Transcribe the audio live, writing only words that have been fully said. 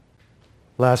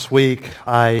Last week,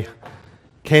 I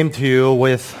came to you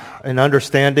with an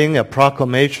understanding, a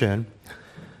proclamation,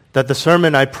 that the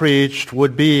sermon I preached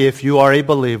would be, if you are a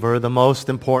believer, the most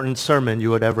important sermon you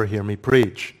would ever hear me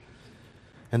preach.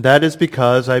 And that is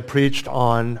because I preached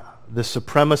on the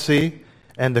supremacy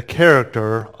and the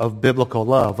character of biblical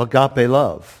love, agape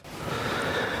love.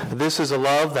 This is a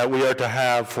love that we are to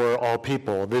have for all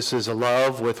people. This is a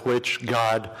love with which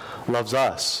God loves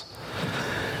us.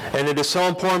 And it is so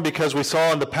important because we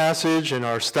saw in the passage in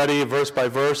our study verse by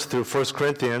verse through 1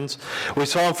 Corinthians, we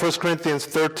saw in 1 Corinthians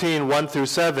 13, 1 through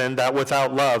 7, that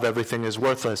without love everything is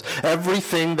worthless.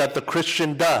 Everything that the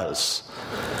Christian does,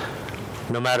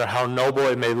 no matter how noble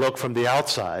it may look from the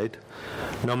outside,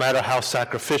 no matter how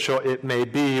sacrificial it may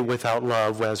be, without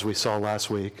love, as we saw last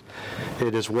week,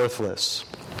 it is worthless.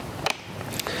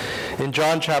 In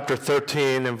John chapter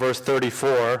 13 and verse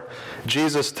 34,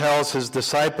 Jesus tells his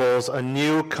disciples, "A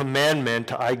new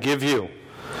commandment I give you."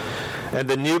 And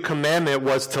the new commandment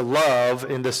was to love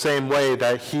in the same way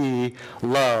that he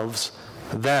loves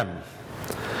them.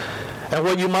 And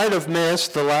what you might have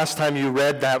missed the last time you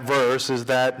read that verse is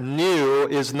that new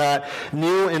is not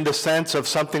new in the sense of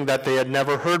something that they had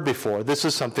never heard before. This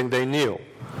is something they knew.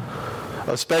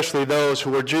 Especially those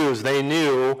who were Jews. They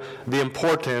knew the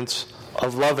importance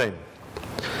of loving.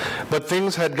 But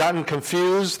things had gotten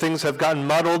confused, things have gotten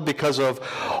muddled because of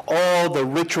all the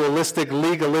ritualistic,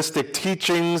 legalistic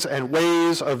teachings and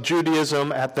ways of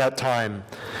Judaism at that time.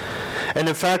 And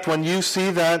in fact, when you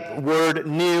see that word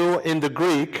new in the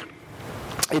Greek,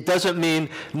 it doesn't mean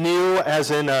new as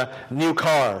in a new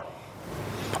car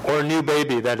or a new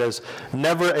baby that has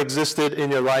never existed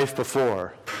in your life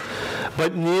before,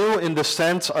 but new in the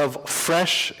sense of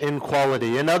fresh in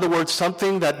quality. In other words,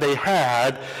 something that they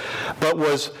had but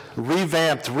was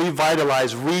revamped,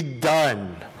 revitalized,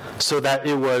 redone so that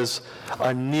it was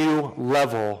a new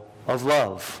level of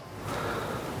love.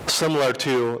 Similar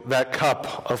to that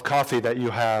cup of coffee that you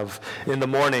have in the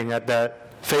morning at that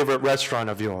favorite restaurant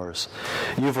of yours.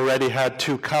 You've already had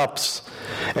 2 cups,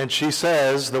 and she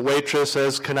says, the waitress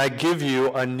says, "Can I give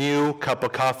you a new cup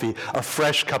of coffee, a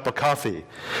fresh cup of coffee?"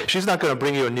 She's not going to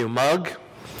bring you a new mug.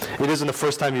 It isn't the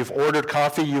first time you've ordered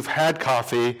coffee. You've had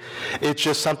coffee. It's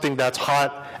just something that's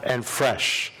hot and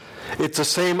fresh. It's the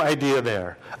same idea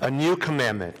there. A new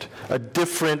commandment, a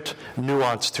different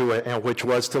nuance to it, and which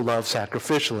was to love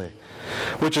sacrificially,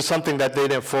 which is something that they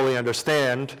didn't fully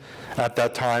understand at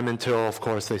that time until, of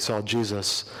course, they saw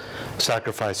Jesus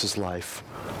sacrifice his life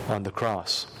on the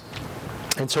cross.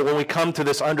 And so when we come to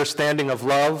this understanding of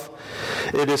love,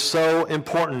 it is so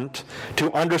important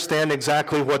to understand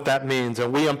exactly what that means.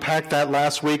 And we unpacked that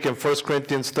last week in 1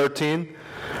 Corinthians 13,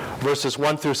 verses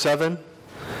 1 through 7.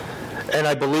 And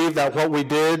I believe that what we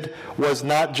did was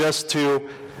not just to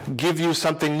give you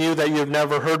something new that you've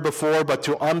never heard before, but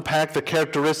to unpack the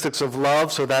characteristics of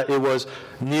love so that it was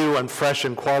new and fresh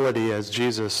in quality as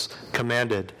Jesus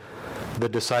commanded the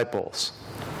disciples.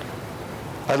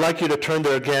 I'd like you to turn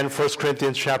there again, 1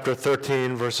 Corinthians chapter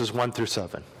 13, verses 1 through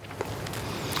 7.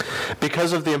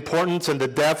 Because of the importance and the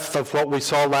depth of what we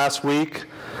saw last week,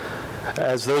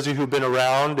 as those of you who've been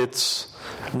around, it's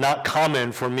not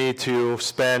common for me to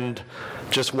spend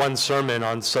just one sermon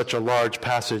on such a large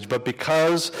passage, but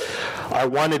because I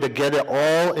wanted to get it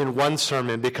all in one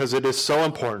sermon, because it is so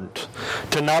important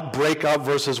to not break up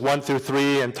verses 1 through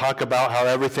 3 and talk about how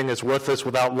everything is worthless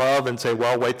without love and say,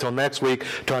 well, wait till next week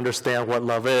to understand what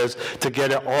love is. To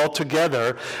get it all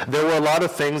together, there were a lot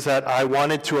of things that I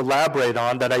wanted to elaborate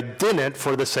on that I didn't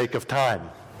for the sake of time.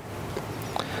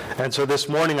 And so this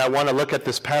morning I want to look at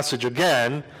this passage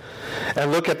again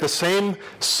and look at the same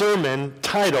sermon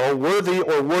title, Worthy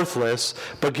or Worthless,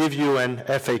 but give you an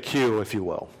FAQ, if you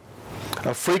will.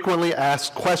 Frequently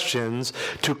asked questions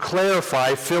to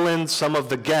clarify, fill in some of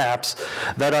the gaps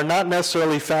that are not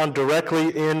necessarily found directly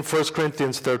in 1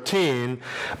 Corinthians 13,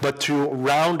 but to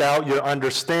round out your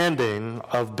understanding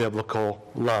of biblical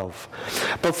love.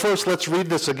 But first, let's read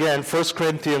this again, 1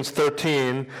 Corinthians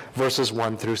 13, verses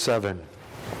 1 through 7.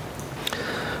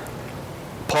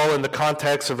 Paul, in the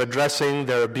context of addressing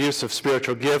their abuse of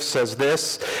spiritual gifts, says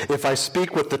this: "If I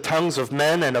speak with the tongues of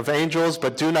men and of angels,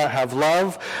 but do not have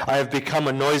love, I have become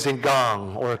a noisy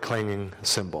gong or a clanging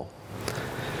cymbal.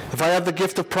 If I have the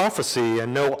gift of prophecy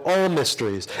and know all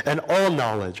mysteries and all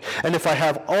knowledge, and if I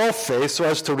have all faith so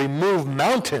as to remove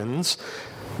mountains,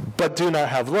 but do not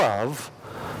have love,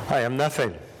 I am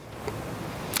nothing.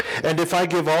 And if I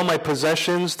give all my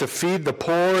possessions to feed the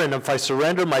poor, and if I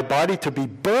surrender my body to be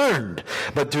burned,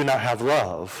 but do not have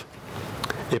love,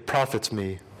 it profits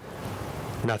me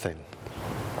nothing."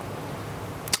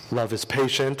 Love is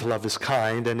patient, love is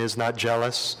kind, and is not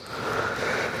jealous.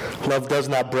 Love does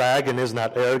not brag and is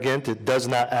not arrogant. It does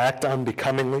not act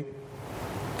unbecomingly.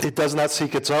 It does not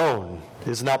seek its own,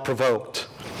 is not provoked,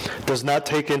 does not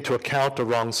take into account the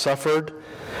wrong suffered,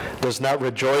 does not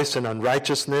rejoice in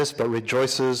unrighteousness, but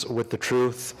rejoices with the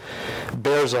truth,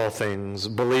 bears all things,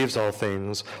 believes all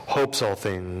things, hopes all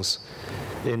things,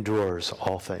 endures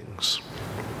all things.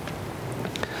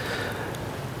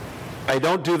 I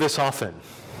don't do this often,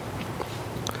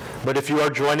 but if you are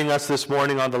joining us this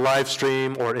morning on the live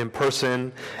stream or in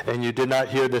person and you did not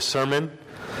hear this sermon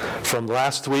from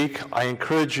last week, I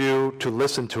encourage you to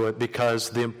listen to it,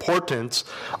 because the importance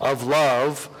of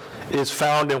love is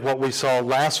found in what we saw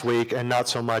last week and not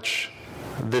so much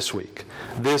this week.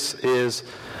 This is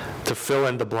to fill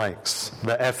in the blanks,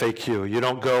 the FAQ. You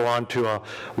don't go onto a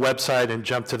website and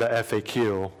jump to the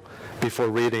FAQ before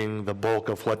reading the bulk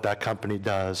of what that company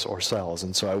does or sells.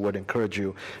 And so I would encourage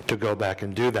you to go back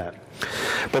and do that.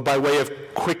 But by way of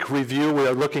quick review, we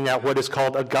are looking at what is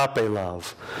called agape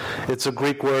love. It's a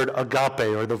Greek word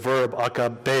agape, or the verb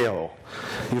agapeo.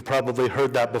 You've probably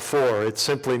heard that before. It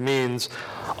simply means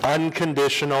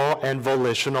unconditional and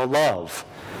volitional love.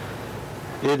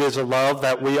 It is a love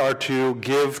that we are to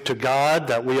give to God,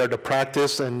 that we are to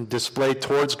practice and display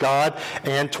towards God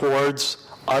and towards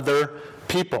other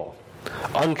people.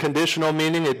 Unconditional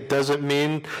meaning, it doesn't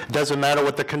matter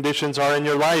what the conditions are in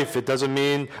your life. It doesn't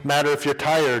matter if you're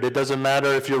tired. It doesn't matter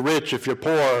if you're rich, if you're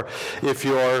poor, if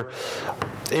you're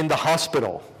in the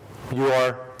hospital. You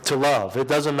are to love. It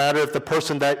doesn't matter if the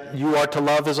person that you are to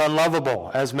love is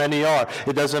unlovable, as many are.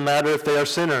 It doesn't matter if they are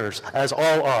sinners, as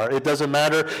all are. It doesn't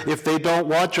matter if they don't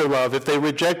want your love. If they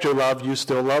reject your love, you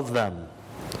still love them.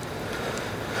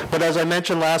 But as I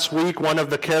mentioned last week, one of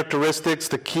the characteristics,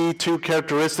 the key two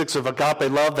characteristics of agape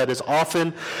love that is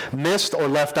often missed or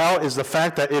left out, is the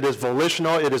fact that it is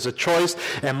volitional, it is a choice,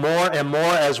 and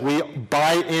more as we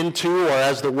buy into, or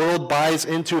as the world buys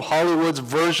into Hollywood's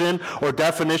version or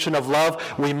definition of love,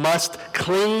 we must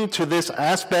cling to this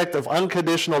aspect of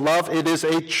unconditional love. It is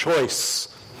a choice.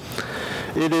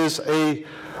 It is a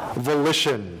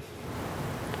volition.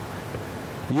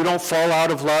 You don't fall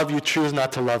out of love, you choose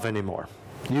not to love anymore.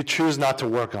 You choose not to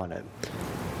work on it.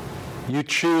 You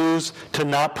choose to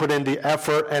not put in the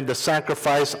effort and the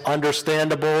sacrifice,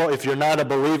 understandable if you're not a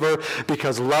believer,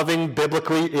 because loving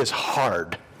biblically is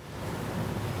hard.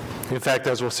 In fact,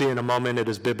 as we'll see in a moment, it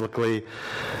is it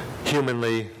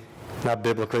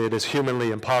is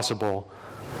humanly impossible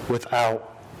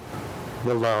without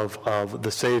the love of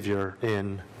the Savior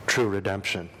in true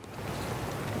redemption.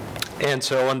 And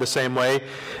so in the same way,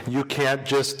 you can't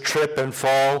just trip and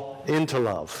fall in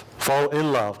love.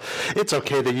 It's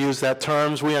okay to use that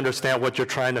terms. We understand what you're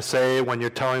trying to say when you're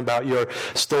telling about your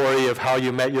story of how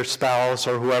you met your spouse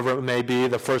or whoever it may be.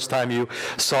 The first time you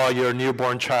saw your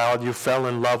newborn child, you fell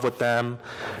in love with them.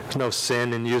 There's no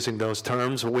sin in using those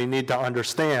terms. We need to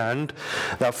understand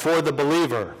that for the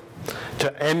believer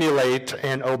to emulate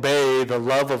and obey the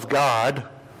love of God,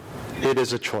 it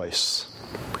is a choice.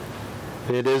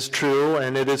 It is true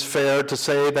and it is fair to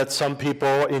say that some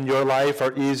people in your life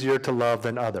are easier to love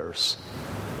than others.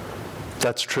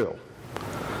 That's true.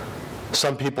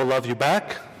 Some people love you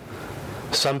back.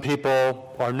 Some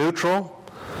people are neutral.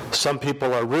 Some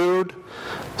people are rude.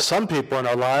 Some people in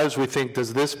our lives, we think,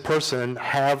 does this person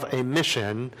have a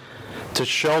mission to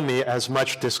show me as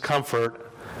much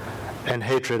discomfort and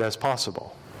hatred as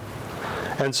possible?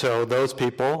 And so those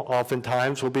people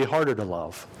oftentimes will be harder to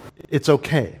love. It's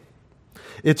okay.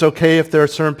 It's okay if there are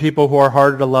certain people who are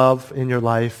harder to love in your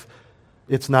life.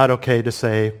 It's not okay to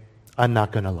say, I'm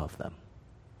not going to love them.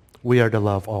 We are to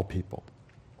love all people.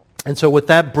 And so with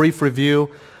that brief review,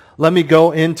 let me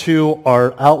go into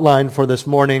our outline for this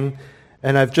morning.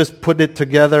 And I've just put it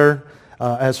together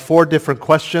as 4 different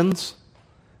questions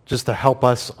just to help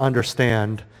us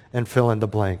understand and fill in the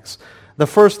blanks. The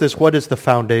first is, what is the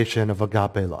foundation of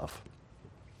agape love?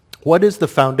 What is the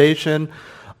foundation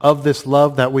of this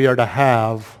love that we are to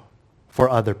have for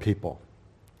other people?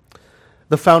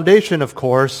 The foundation, of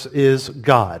course, is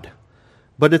God,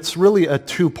 but it's really a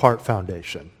 2-part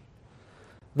foundation.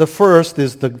 The first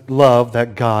is the love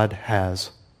that God has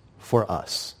for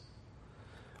us.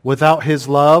 Without His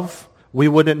love, we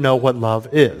wouldn't know what love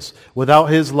is. Without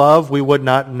His love, we would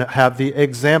not have the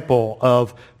example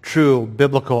of true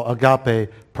biblical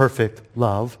agape, perfect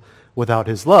love. Without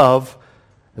His love,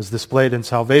 as displayed in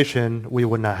salvation, we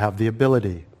would not have the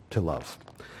ability to love.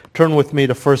 Turn with me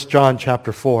to 1 John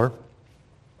chapter 4.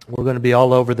 We're going to be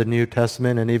all over the New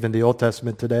Testament and even the Old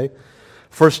Testament today.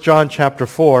 1 John chapter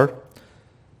 4,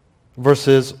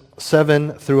 verses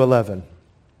 7 through 11.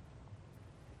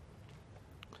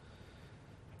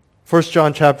 1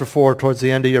 John chapter 4, towards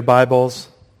the end of your Bibles.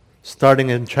 Starting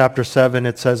in chapter 7,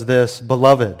 it says this,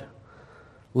 "Beloved,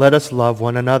 let us love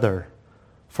one another,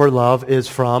 for love is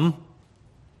from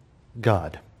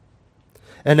God.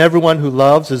 And everyone who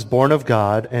loves is born of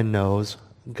God and knows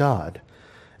God."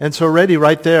 And so already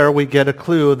right there we get a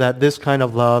clue that this kind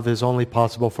of love is only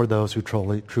possible for those who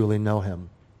truly know him.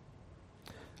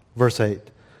 Verse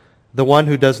 8, "The one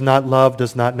who does not love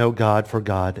does not know God, for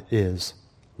God is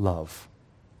love."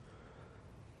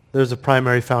 There's a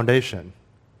primary foundation.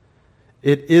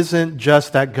 It isn't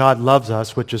just that God loves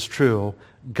us, which is true.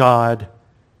 God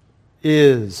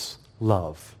is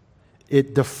love.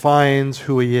 It defines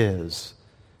who he is.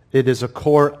 It is a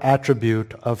core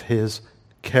attribute of his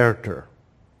character.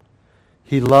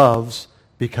 He loves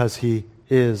because he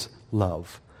is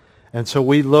love. And so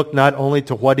we look not only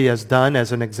to what he has done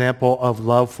as an example of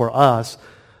love for us,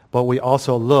 but we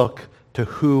also look to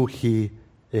who he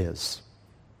is.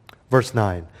 Verse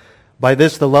 9, "By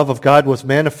this the love of God was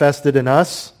manifested in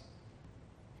us."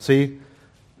 See,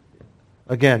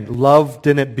 again, love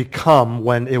didn't become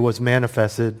when it was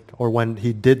manifested or when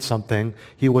he did something.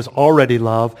 He was already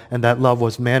love, and that love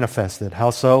was manifested. How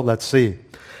so? Let's see.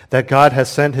 "That God has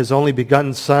sent his only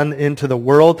begotten Son into the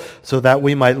world so that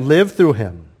we might live through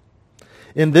him.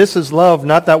 In this is love,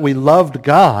 not that we loved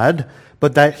God,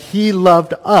 but that he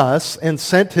loved us and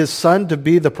sent his Son to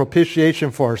be the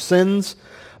propitiation for our sins.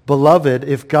 Beloved,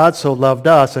 if God so loved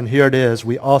us," and here it is,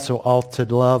 "we also ought to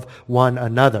love one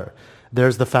another."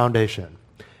 There's the foundation.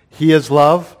 He is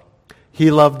love. He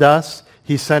loved us.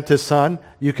 He sent his Son.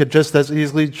 You could just as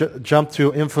easily jump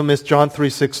to infamous John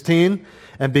 3:16,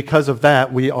 and because of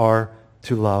that, we are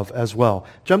to love as well.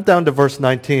 Jump down to verse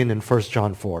 19 in 1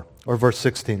 John 4, or verse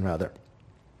 16 rather.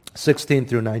 16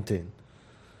 through 19.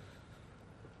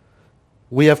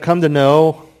 "We have come to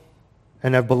know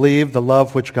and have believed the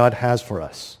love which God has for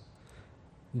us.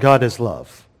 God is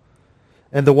love.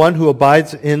 And the one who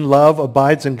abides in love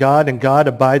abides in God, and God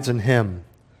abides in him.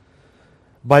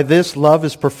 By this love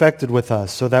is perfected with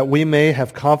us, so that we may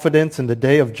have confidence in the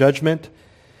day of judgment,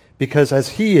 because as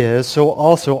he is, so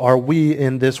also are we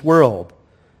in this world.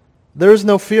 There is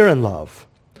no fear in love,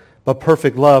 but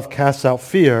perfect love casts out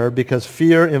fear, because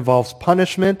fear involves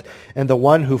punishment, and the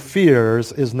one who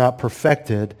fears is not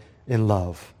perfected in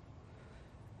love."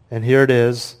 And here it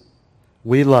is,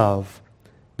 we love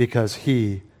because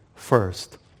he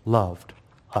first loved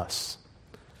us.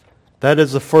 That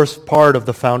is the first part of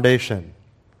the foundation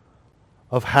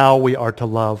of how we are to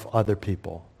love other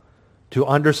people. To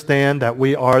understand that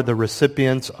we are the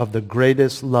recipients of the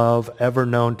greatest love ever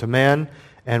known to man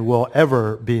and will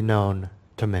ever be known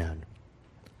to man.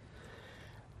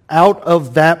 Out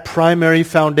of that primary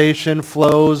foundation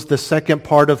flows the second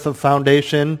part of the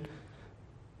foundation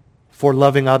for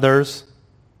loving others.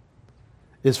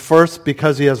 Is first,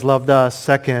 because he has loved us.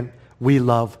 Second, we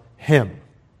love him.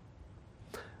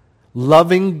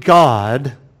 Loving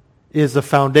God is the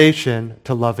foundation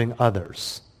to loving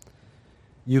others.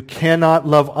 You cannot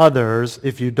love others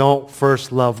if you don't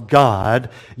first love God.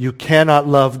 You cannot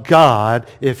love God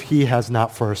if he has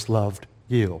not first loved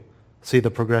you. See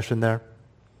the progression there?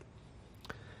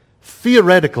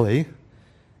 Theoretically,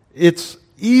 it's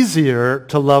easier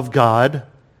to love God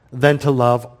than to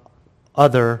love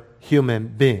other human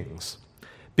beings,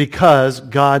 because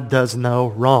God does no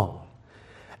wrong.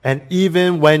 And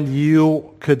even when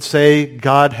you could say,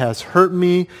 God has hurt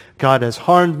me, God has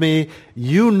harmed me,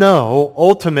 you know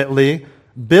ultimately,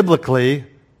 biblically,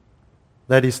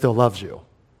 that he still loves you.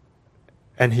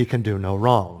 And he can do no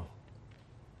wrong.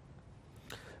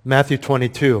 Matthew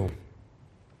 22,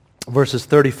 verses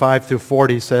 35 through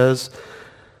 40 says,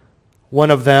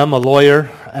 "One of them, a lawyer,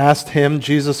 asked him,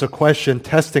 Jesus, a question,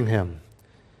 testing him.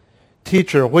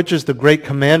 'Teacher, which is the great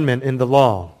commandment in the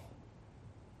law?'"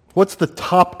 What's the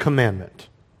top commandment?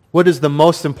 What is the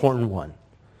most important one?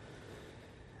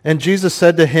 And Jesus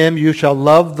said to him, "You shall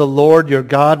love the Lord your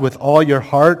God with all your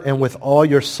heart and with all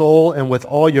your soul and with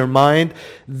all your mind.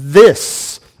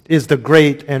 This is the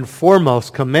great and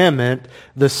foremost commandment.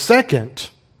 The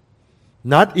second,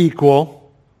 not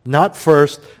equal, not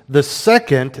first, the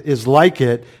second is like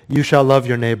it. You shall love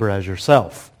your neighbor as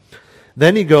yourself."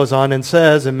 Then he goes on and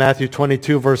says in Matthew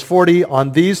 22, verse 40,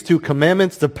 "On these two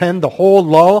commandments depend the whole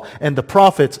law and the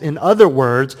prophets." In other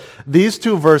words, these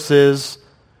two verses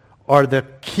are the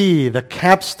key, the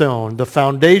capstone, the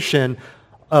foundation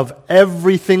of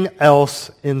everything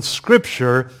else in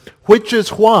Scripture, which is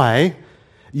why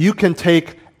you can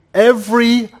take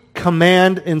every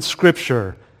command in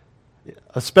Scripture,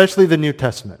 especially the New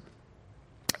Testament,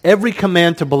 every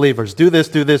command to believers, do this,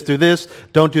 do this, do this,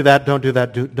 don't do that, don't do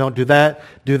that, don't do that,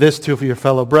 do this to your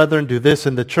fellow brethren, do this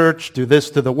in the church, do this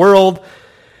to the world.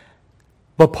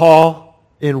 But Paul,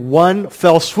 in one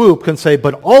fell swoop, can say,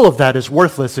 but all of that is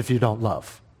worthless if you don't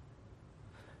love.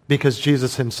 Because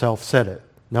Jesus himself said it.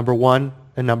 Number one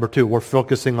and number two. We're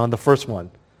focusing on the first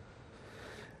one.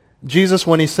 Jesus,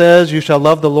 when he says, you shall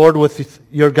love the Lord with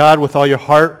your God with all your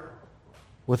heart,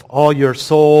 with all your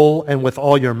soul, and with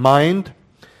all your mind,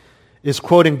 is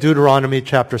quoting Deuteronomy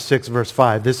chapter 6, verse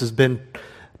 5. This has been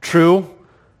true.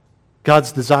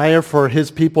 God's desire for his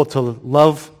people to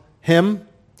love him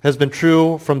has been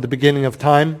true from the beginning of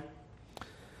time.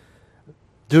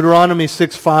 Deuteronomy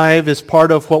 6:5 is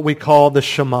part of what we call the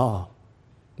Shema.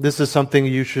 This is something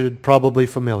you should probably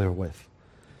be familiar with.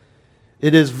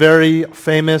 It is very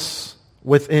famous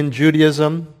within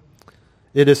Judaism.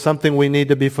 It is something we need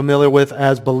to be familiar with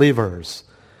as believers.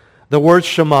 The word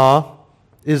Shema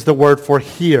is the word for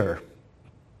hear.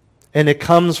 And it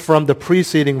comes from the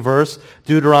preceding verse,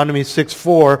 Deuteronomy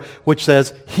 6:4, which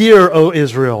says, hear, O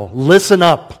Israel, listen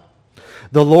up.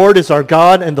 The Lord is our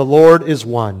God, and the Lord is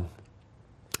one.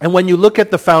 And when you look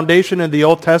at the foundation in the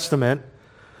Old Testament,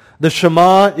 the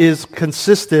Shema is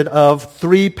consisted of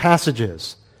three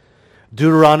passages.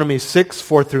 Deuteronomy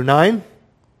 6:4 through 9,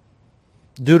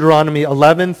 Deuteronomy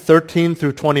 11:13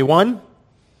 through 21,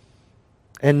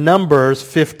 and Numbers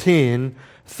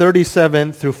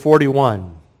 15:37 through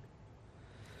 41.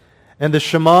 And the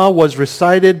Shema was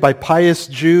recited by pious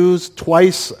Jews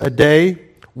twice a day,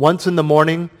 once in the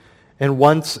morning and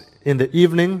once in the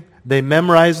evening. They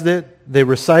memorized it, they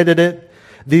recited it.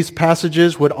 These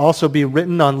passages would also be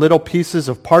written on little pieces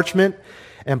of parchment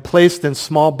and placed in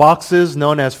small boxes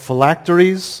known as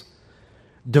phylacteries.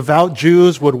 Devout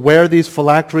Jews would wear these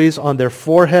phylacteries on their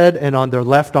forehead and on their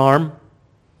left arm.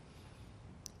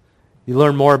 You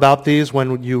learn more about these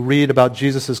when you read about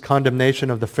Jesus'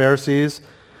 condemnation of the Pharisees.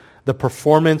 The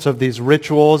performance of these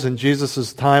rituals in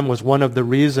Jesus' time was one of the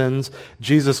reasons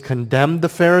Jesus condemned the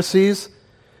Pharisees,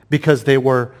 because they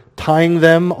were tying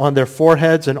them on their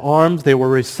foreheads and arms. They were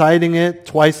reciting it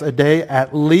twice a day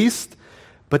at least,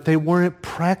 but they weren't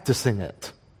practicing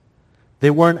it. They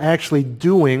weren't actually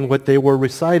doing what they were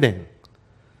reciting.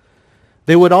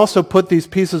 They would also put these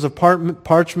pieces of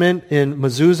parchment in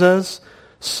mezuzahs,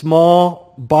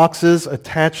 small boxes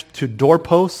attached to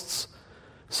doorposts.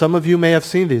 Some of you may have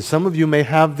seen these. Some of you may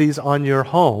have these on your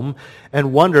home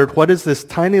and wondered, what is this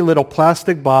tiny little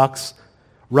plastic box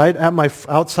right at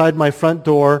outside my front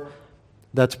door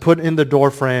that's put in the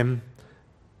door frame?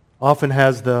 Often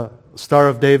has the Star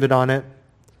of David on it.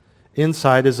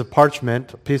 Inside is a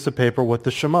parchment, a piece of paper with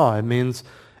the Shema. It means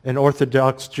an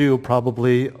Orthodox Jew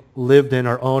probably lived in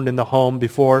or owned in the home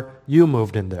before you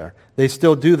moved in there. They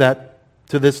still do that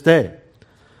to this day.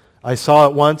 I saw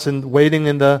it once and waiting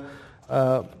in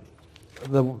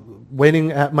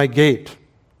waiting at my gate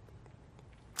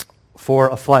for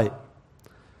a flight.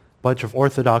 Bunch of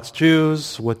Orthodox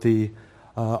Jews with the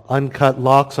uncut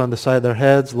locks on the side of their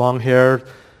heads, long hair,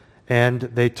 and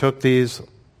they took these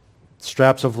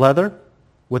straps of leather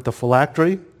with the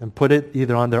phylactery and put it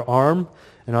either on their arm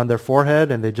and on their forehead,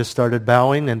 and they just started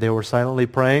bowing and they were silently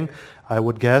praying, I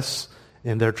would guess,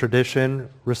 in their tradition,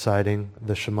 reciting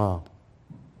the Shema.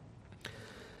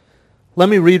 Let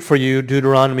me read for you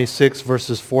Deuteronomy 6,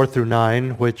 verses 4 through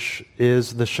 9, which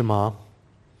is the Shema.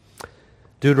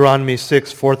 Deuteronomy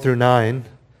 6, 4 through 9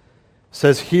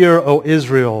 says, hear, O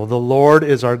Israel, the Lord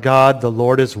is our God, the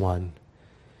Lord is one.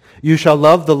 You shall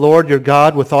love the Lord your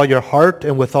God with all your heart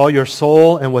and with all your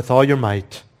soul and with all your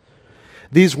might.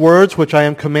 These words which I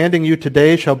am commanding you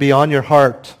today shall be on your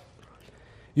heart.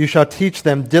 You shall teach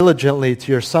them diligently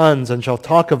to your sons, and shall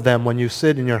talk of them when you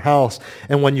sit in your house,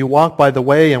 and when you walk by the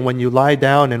way, and when you lie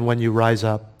down, and when you rise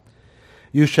up.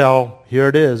 You shall, here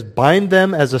it is, bind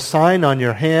them as a sign on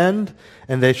your hand,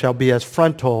 and they shall be as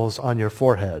frontals on your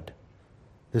forehead.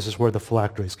 This is where the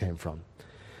phylacteries came from.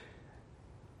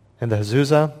 And the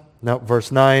mezuzah, now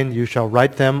verse 9, you shall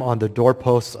write them on the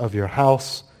doorposts of your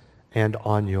house and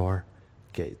on your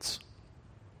gates.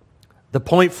 The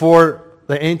point for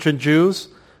the ancient Jews,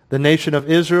 the nation of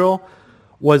Israel,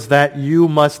 was that you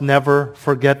must never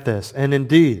forget this. And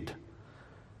indeed,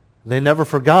 they never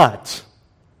forgot.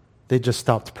 They just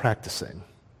stopped practicing.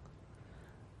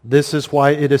 This is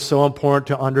why it is so important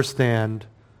to understand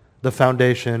the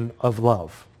foundation of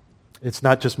love. It's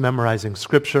not just memorizing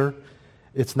Scripture.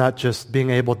 It's not just being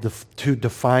able to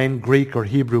define Greek or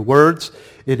Hebrew words.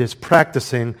 It is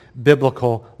practicing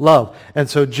biblical love. And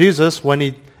so Jesus, when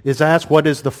he is asked what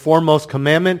is the foremost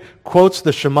commandment, quotes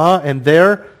the Shema, and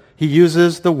there he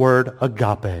uses the word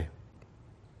agape.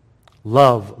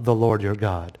 Love the Lord your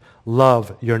God.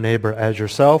 Love your neighbor as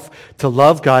yourself. To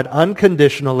love God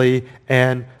unconditionally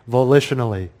and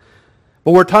volitionally.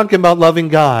 But we're talking about loving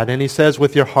God, and he says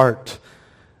with your heart.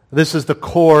 This is the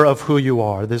core of who you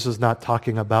are. This is not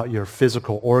talking about your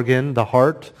physical organ, the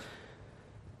heart.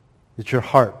 It's your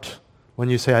heart. When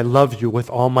you say, I love you with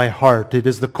all my heart, it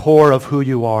is the core of who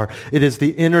you are. It is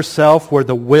the inner self where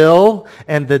the will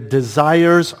and the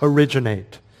desires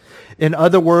originate. In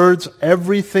other words,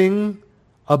 everything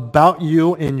about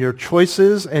you in your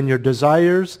choices and your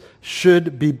desires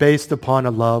should be based upon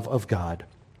a love of God.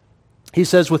 He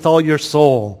says, with all your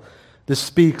soul. This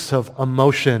speaks of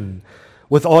emotion.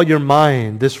 With all your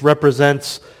mind. This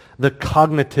represents the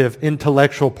cognitive,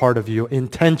 intellectual part of you.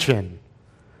 Intention,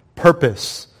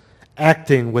 purpose,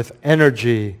 acting with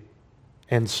energy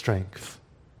and strength.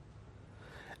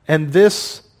 And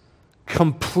this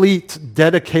complete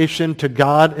dedication to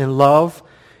God in love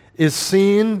is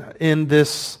seen in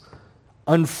this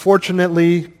unfortunate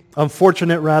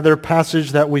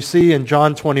passage that we see in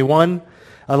John 21.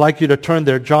 I'd like you to turn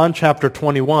there. John chapter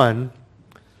 21,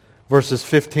 verses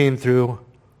 15 through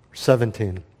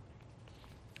 17.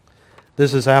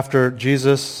 This is after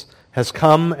Jesus has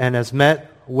come and has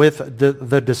met with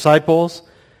the disciples,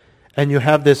 and you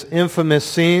have this infamous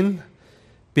scene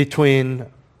between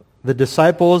the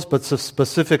disciples, but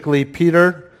specifically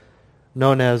Peter,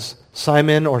 known as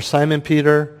Simon or Simon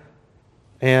Peter,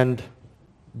 and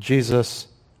Jesus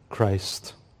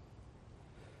Christ.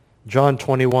 John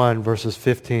 21, verses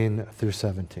 15 through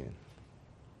 17.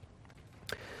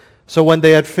 So when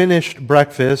they had finished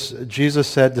breakfast, Jesus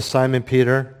said to Simon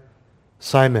Peter,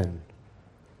 Simon,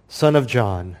 son of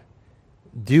John,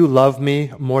 do you love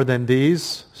me more than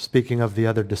these? Speaking of the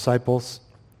other disciples.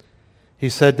 He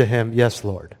said to him, yes,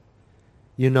 Lord.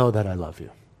 You know that I love you.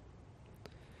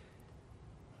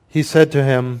 He said to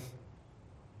him,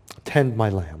 tend my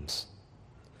lambs.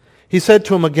 He said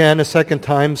to him again a second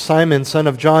time, Simon, son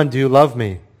of John, do you love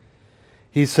me?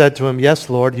 He said to him, yes,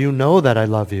 Lord, you know that I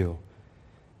love you.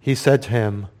 He said to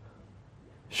him,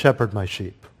 shepherd my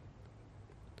sheep.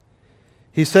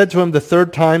 He said to him the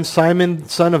third time, Simon,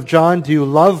 son of John, do you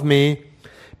love me?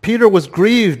 Peter was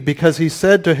grieved because he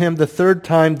said to him the third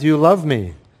time, do you love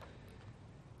me?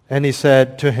 And he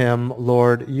said to him,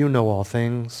 Lord, you know all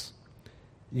things.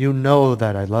 You know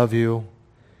that I love you.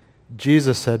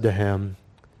 Jesus said to him,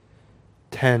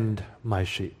 tend my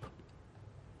sheep.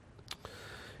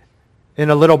 In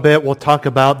a little bit, we'll talk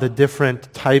about the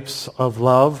different types of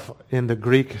love in the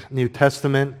Greek New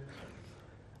Testament.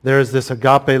 There is this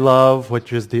agape love,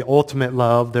 which is the ultimate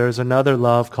love. There is another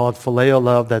love called phileo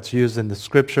love that's used in the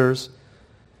Scriptures.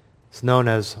 It's known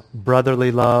as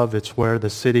brotherly love. It's where the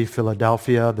city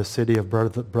Philadelphia, the city of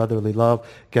brotherly love,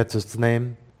 gets its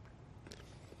name.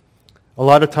 A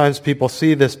lot of times people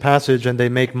see this passage and they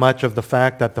make much of the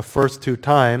fact that the first two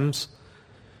times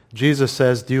Jesus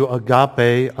says, do you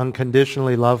agape,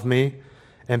 unconditionally love me?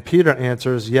 And Peter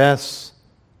answers, yes,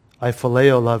 I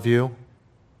phileo love you.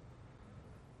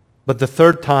 But the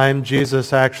third time,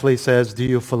 Jesus actually says, do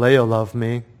you phileo love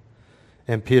me?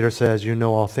 And Peter says, you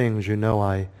know all things. You know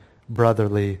I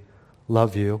brotherly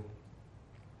love you.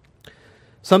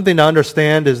 Something to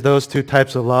understand is those two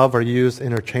types of love are used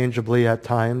interchangeably at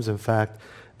times. In fact,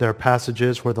 there are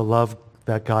passages where the love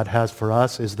that God has for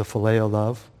us is the phileo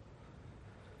love.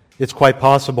 It's quite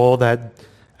possible that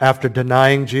after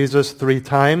denying Jesus 3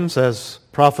 times, as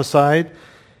prophesied,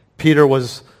 Peter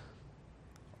was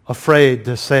afraid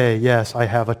to say, yes, I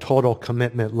have a total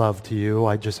commitment love to you.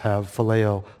 I just have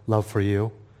phileo love for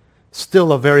you.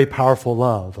 Still a very powerful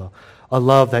love, a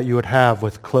love that you would have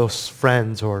with close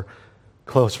friends or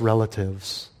close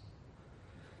relatives.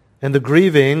 And the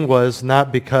grieving was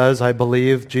not because I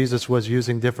believe Jesus was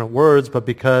using different words, but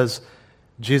because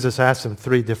Jesus asked him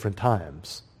 3 different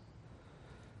times.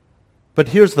 But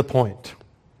here's the point.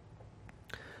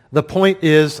 The point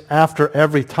is, after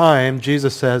every time,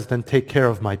 Jesus says, then take care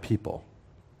of my people.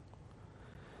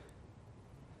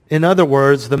 In other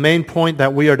words, the main point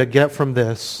that we are to get from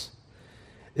this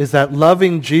is that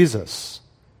loving Jesus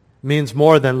means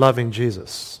more than loving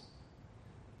Jesus.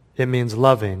 It means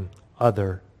loving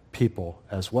other people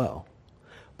as well.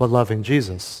 But loving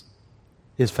Jesus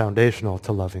is foundational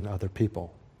to loving other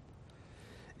people.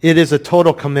 It is a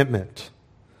total commitment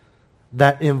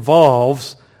that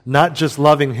involves not just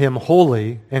loving him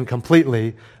wholly and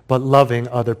completely, but loving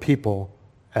other people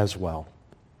as well.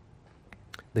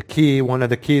 The key, one of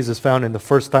the keys is found in the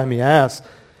first time he asks.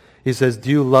 He says, do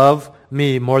you love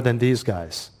me more than these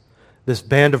guys? This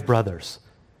band of brothers,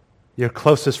 your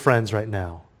closest friends right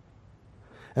now.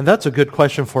 And that's a good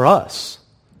question for us.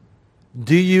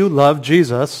 Do you love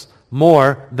Jesus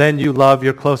more than you love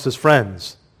your closest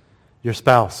friends, your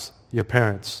spouse, your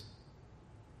parents,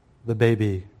 the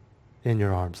baby in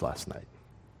your arms last night?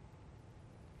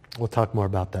 We'll talk more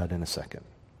about that in a second.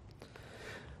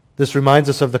 This reminds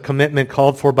us of the commitment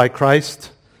called for by Christ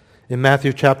in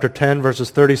Matthew chapter 10, verses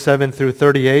 37 through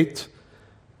 38.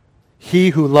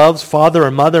 He who loves father or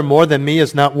mother more than me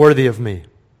is not worthy of me.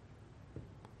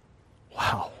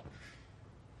 Wow.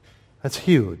 That's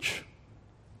huge.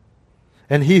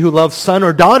 And he who loves son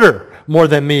or daughter more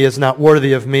than me is not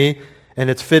worthy of me. And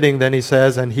it's fitting, then he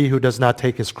says, and he who does not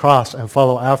take his cross and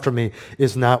follow after me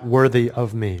is not worthy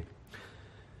of me.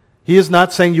 He is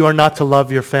not saying you are not to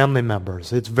love your family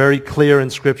members. It's very clear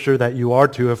in Scripture that you are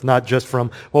to, if not just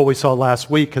from what we saw last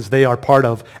week, because they are part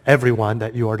of everyone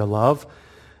that you are to love.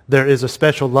 There is a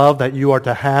special love that you are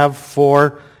to have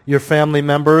for your family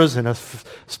members and a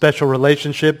special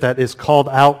relationship that is called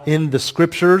out in the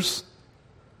Scriptures.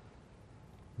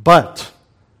 But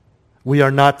we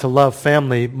are not to love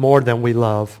family more than we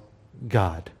love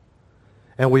God.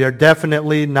 And we are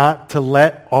definitely not to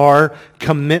let our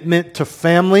commitment to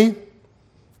family,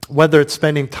 whether it's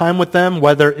spending time with them,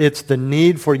 whether it's the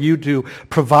need for you to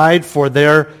provide for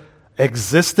their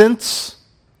existence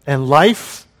and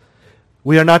life,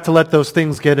 we are not to let those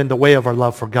things get in the way of our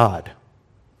love for God.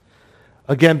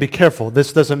 Again, be careful.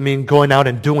 This doesn't mean going out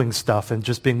and doing stuff and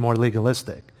just being more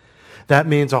legalistic. That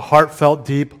means a heartfelt,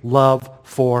 deep love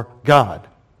for God.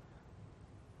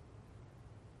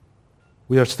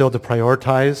 We are still to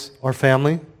prioritize our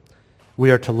family.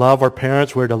 We are to love our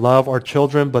parents. We are to love our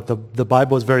children, but the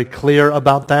Bible is very clear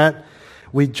about that.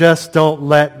 We just don't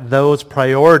let those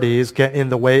priorities get in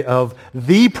the way of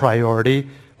the priority,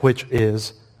 which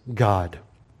is God.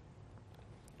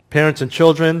 Parents and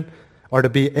children are to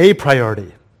be a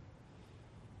priority,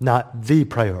 not the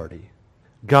priority.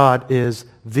 God is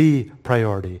the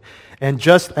priority. And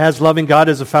just as loving God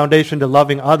is a foundation to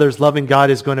loving others, loving God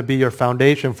is going to be your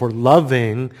foundation for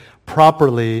loving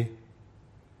properly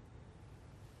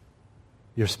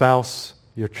your spouse,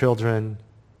 your children,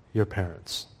 your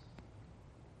parents.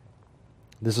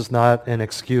 This is not an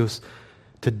excuse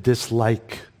to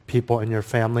dislike people in your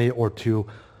family or to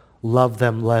love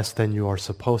them less than you are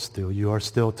supposed to. You are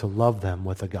still to love them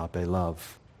with agape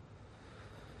love.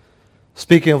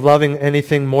 Speaking of loving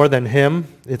anything more than Him,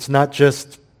 it's not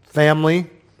just family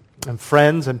and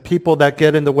friends and people that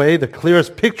get in the way. The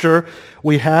clearest picture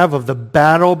we have of the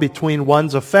battle between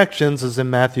one's affections is in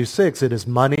Matthew 6. It is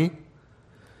money.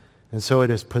 And so it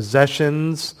is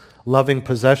possessions, loving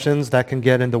possessions that can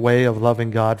get in the way of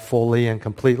loving God fully and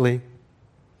completely.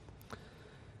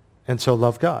 And so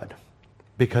love God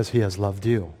because He has loved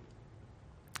you.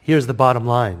 Here's the bottom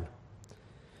line.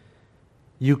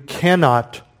 You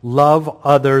cannot love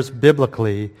others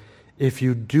biblically if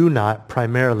you do not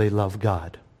primarily love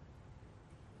God.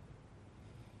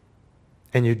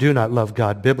 And you do not love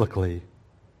God biblically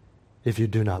if you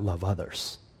do not love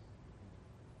others.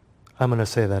 I'm going to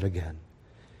say that again.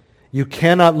 You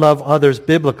cannot love others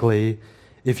biblically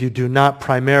if you do not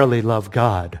primarily love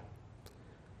God.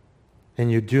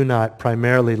 And you do not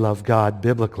primarily love God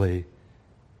biblically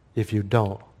if you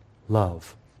don't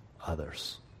love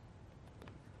others.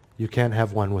 You can't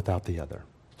have one without the other.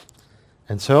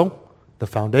 And so, the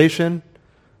foundation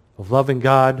of loving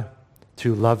God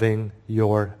to loving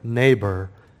your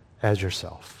neighbor as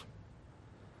yourself.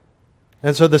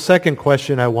 And so the second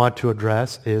question I want to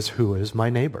address is, who is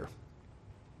my neighbor?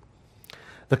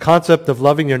 The concept of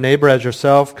loving your neighbor as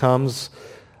yourself comes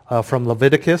from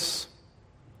Leviticus.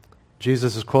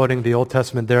 Jesus is quoting the Old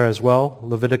Testament there as well.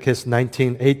 Leviticus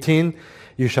 19:18.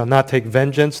 You shall not take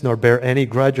vengeance nor bear any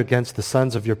grudge against the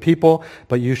sons of your people,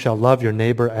 but you shall love your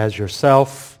neighbor as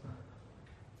yourself.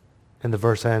 And the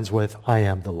verse ends with, I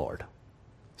am the Lord.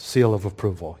 Seal of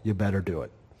approval. You better do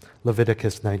it.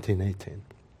 Leviticus 19:18.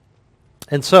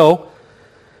 And so,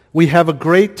 we have a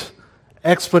great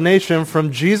explanation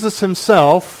from Jesus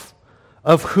Himself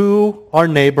of who our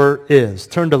neighbor is.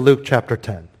 Turn to Luke chapter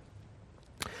 10.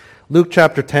 Luke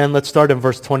chapter 10, let's start in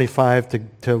verse 25 to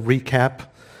recap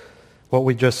what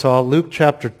we just saw. Luke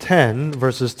chapter 10,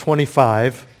 verses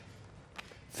 25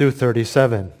 through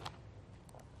 37.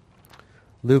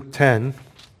 Luke 10,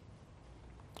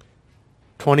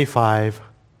 25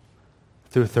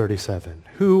 through 37.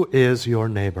 Who is your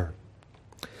neighbor?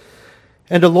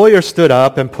 And a lawyer stood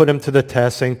up and put him to the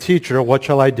test, saying, Teacher, what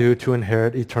shall I do to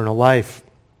inherit eternal life?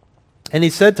 And he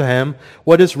said to him,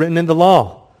 What is written in the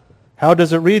law? How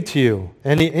does it read to you?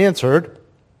 And he answered,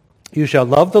 You shall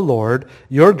love the Lord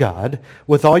your God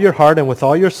with all your heart and with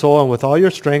all your soul and with all your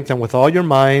strength and with all your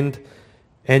mind,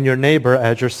 and your neighbor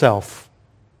as yourself.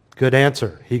 Good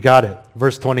answer. He got it.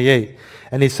 Verse 28.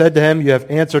 And he said to him, You have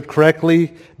answered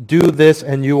correctly. Do this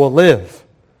and you will live.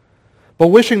 But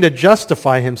wishing to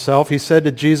justify himself, he said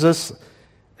to Jesus,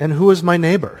 And who is my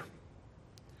neighbor?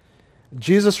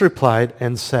 Jesus replied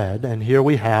and said, and here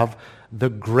we have the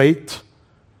great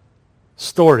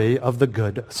story of the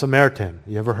Good Samaritan.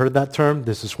 You ever heard that term?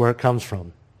 This is where it comes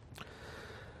from.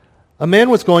 A man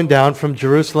was going down from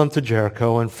Jerusalem to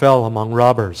Jericho and fell among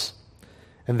robbers.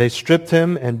 And they stripped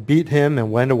him and beat him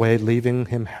and went away, leaving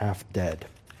him half dead.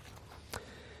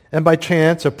 And by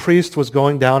chance, a priest was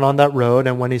going down on that road,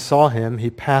 and when he saw him, he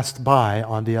passed by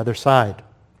on the other side.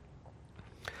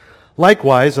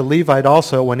 Likewise, a Levite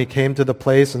also, when he came to the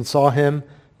place and saw him,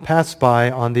 passed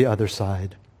by on the other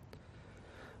side.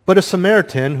 But a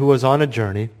Samaritan who was on a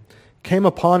journey came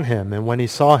upon him, and when he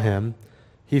saw him,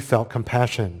 he felt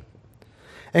compassion,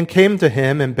 and came to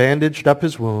him and bandaged up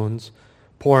his wounds,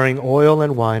 pouring oil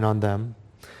and wine on them.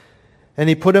 And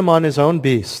he put him on his own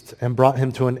beast and brought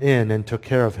him to an inn and took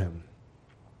care of him.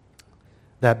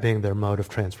 That being their mode of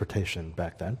transportation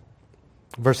back then.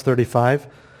 Verse 35,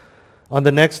 on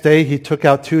the next day he took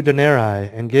out 2 denarii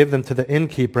and gave them to the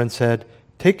innkeeper and said,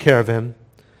 take care of him,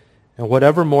 and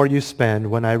whatever more you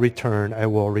spend, when I return, I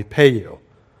will repay you.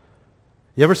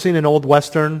 You ever seen an old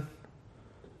Western?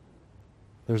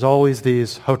 There's always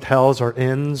these hotels or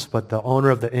inns, but the owner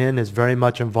of the inn is very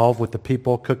much involved with the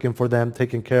people, cooking for them,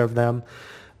 taking care of them.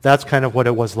 That's kind of what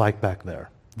it was like back there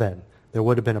then. There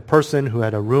would have been a person who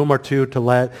had a room or two to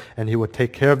let, and he would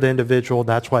take care of the individual.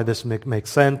 That's why this makes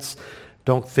sense.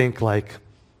 Don't think like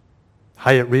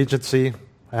Hyatt Regency,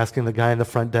 asking the guy in the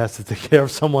front desk to take care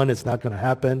of someone. It's not going to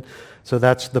happen. So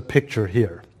that's the picture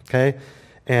here, okay?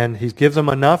 And he gives them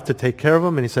enough to take care of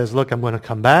him, and he says, look, I'm going to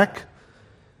come back.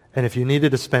 And if you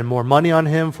needed to spend more money on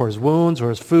him for his wounds or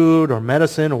his food or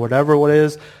medicine or whatever it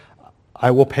is,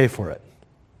 I will pay for it.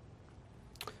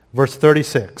 Verse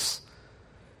 36.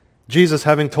 Jesus,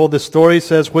 having told this story,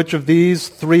 says, which of these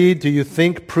 3 do you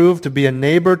think proved to be a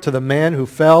neighbor to the man who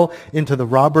fell into the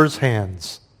robber's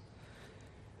hands?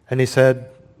 And he said,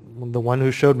 the one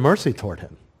who showed mercy toward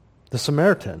him, the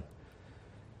Samaritan.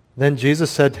 Then Jesus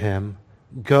said to him,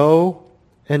 go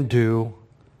and do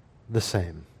the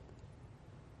same.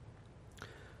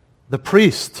 The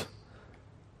priest,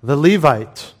 the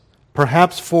Levite,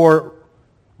 perhaps for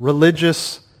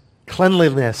religious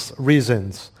cleanliness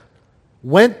reasons,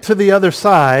 went to the other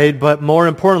side, but more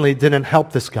importantly, didn't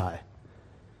help this guy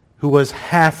who was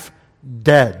half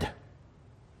dead.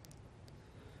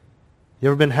 You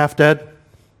ever been half dead?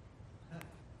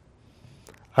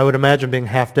 I would imagine being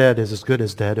half dead is as good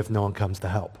as dead if no one comes to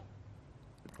help,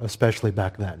 especially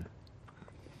back then.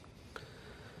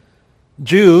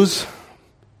 Jews,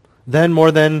 then more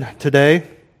than today,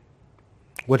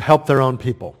 would help their own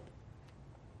people.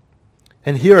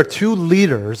 And here are 2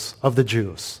 leaders of the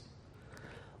Jews.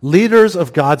 Leaders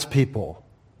of God's people.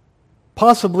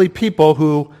 Possibly people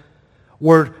who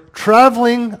were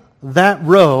traveling that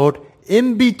road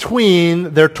in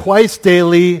between their twice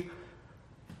daily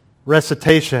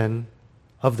recitation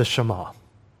of the Shema,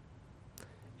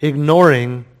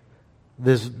 ignoring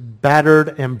this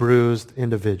battered and bruised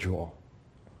individual.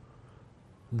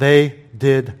 They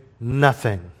did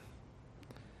nothing.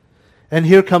 And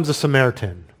here comes a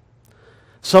Samaritan,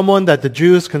 someone that the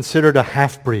Jews considered a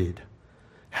half-breed,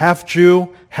 half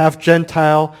Jew, half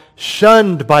Gentile,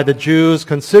 shunned by the Jews,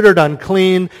 considered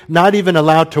unclean, not even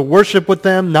allowed to worship with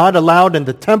them, not allowed in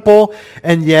the temple,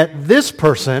 and yet this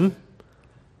person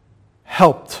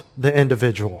helped the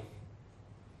individual,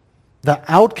 the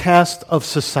outcast of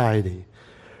society,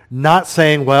 not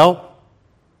saying, well,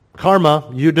 karma,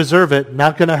 you deserve it,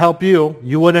 not going to help you,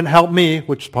 you wouldn't help me,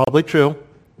 which is probably true.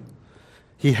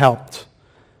 He helped.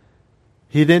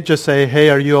 He didn't just say, hey,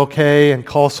 are you okay, and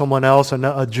call someone else,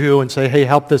 a Jew, and say, hey,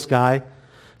 help this guy.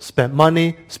 Spent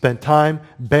money, spent time,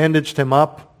 bandaged him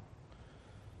up.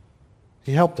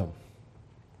 He helped him.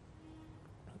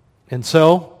 And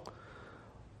so,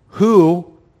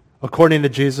 who, according to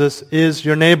Jesus, is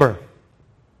your neighbor?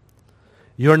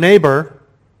 Your neighbor,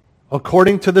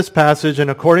 according to this passage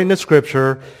and according to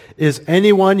Scripture, is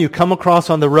anyone you come across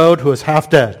on the road who is half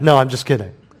dead. No, I'm just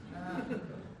kidding.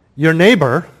 Your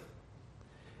neighbor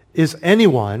is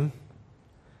anyone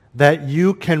that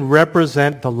you can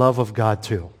represent the love of God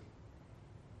to.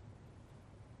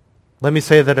 Let me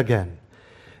say that again.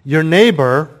 Your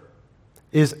neighbor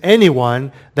is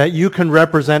anyone that you can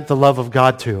represent the love of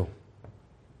God to.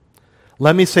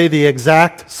 Let me say the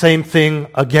exact same thing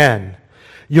again.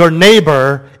 Your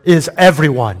neighbor is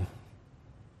everyone.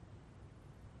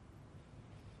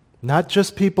 Not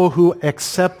just people who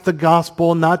accept the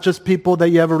gospel, not just people that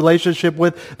you have a relationship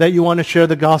with, that you want to share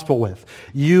the gospel with.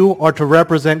 You are to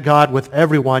represent God with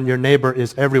everyone. Your neighbor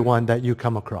is everyone that you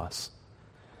come across.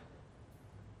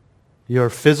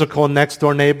 Your physical next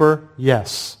door neighbor,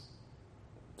 yes.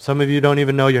 Some of you don't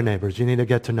even know your neighbors. You need to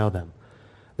get to know them.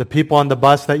 The people on the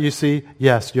bus that you see,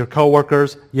 yes. Your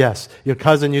coworkers, yes. Your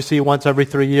cousin you see once every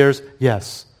 3 years,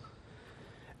 yes.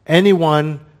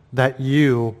 Anyone that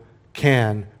you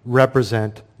can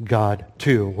represent God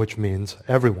to, which means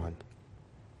everyone.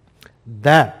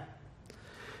 That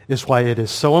is why it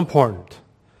is so important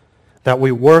that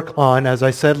we work on, as I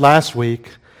said last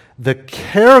week, the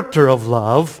character of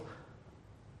love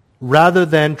rather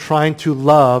than trying to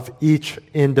love each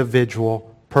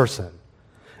individual person.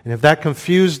 And if that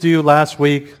confused you last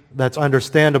week, that's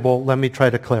understandable. Let me try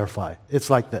to clarify. It's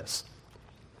like this.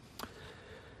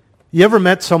 You ever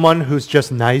met someone who's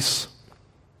just nice?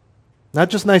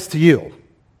 Not just nice to you.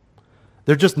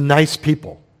 They're just nice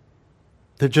people.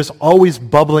 They're just always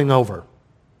bubbling over.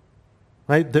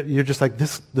 Right? You're just like,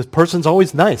 this person's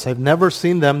always nice. I've never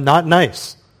seen them not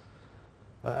nice.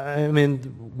 I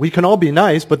mean, we can all be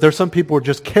nice, but there's some people who are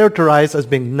just characterized as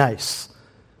being nice.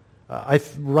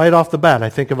 Right off the bat, I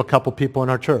think of a couple people in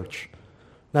our church.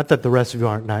 Not that the rest of you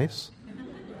aren't nice.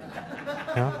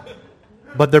 Yeah?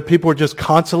 But there are people who are just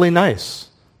constantly nice.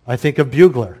 I think of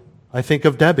Bugler. I think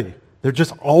of Debbie. They're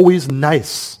just always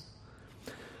nice.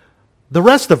 The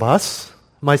rest of us,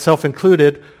 myself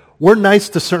included, we're nice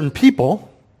to certain people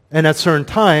and at certain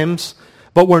times,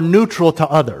 but we're neutral to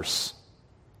others.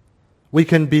 We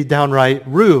can be downright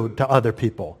rude to other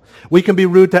people. We can be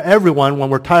rude to everyone when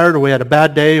we're tired or we had a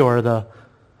bad day or the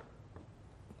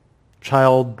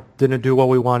child didn't do what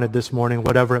we wanted this morning,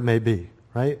 whatever it may be,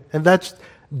 right? And that's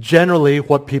generally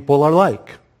what people are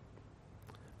like.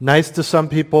 Nice to some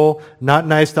people, not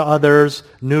nice to others,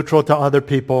 neutral to other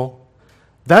people.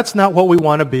 That's not what we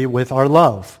want to be with our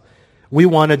love. We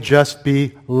want to just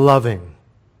be loving.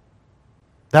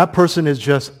 That person is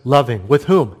just loving. With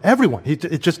whom? Everyone.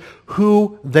 It's just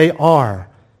who they are.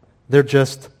 They're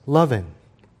just loving.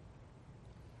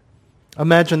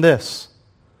 Imagine this.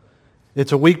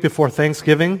 It's a week before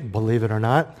Thanksgiving, believe it or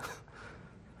not.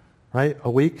 Right? A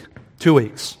week? 2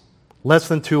 weeks. Less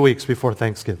than 2 weeks before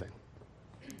Thanksgiving.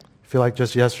 I feel like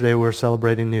just yesterday we were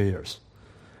celebrating New Year's.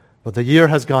 But the year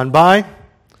has gone by,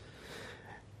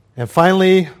 and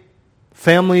finally,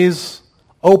 families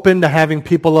open to having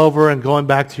people over and going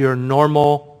back to your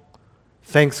normal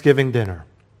Thanksgiving dinner.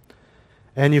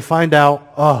 And you find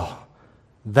out, oh,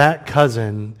 that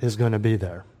cousin is going to be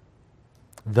there.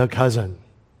 The cousin.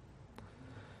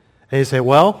 And you say,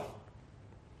 well,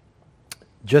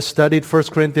 just studied 1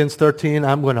 Corinthians 13.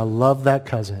 I'm going to love that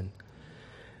cousin.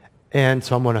 And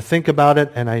so I'm going to think about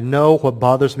it, and I know what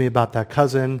bothers me about that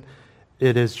cousin.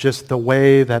 It is just the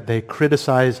way that they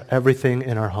criticize everything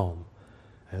in our home.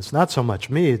 And it's not so much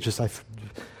me, it's just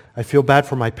I feel bad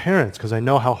for my parents because I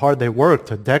know how hard they work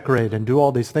to decorate and do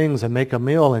all these things and make a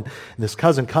meal, and this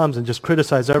cousin comes and just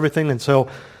criticizes everything. And so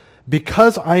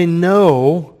because I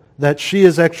know that she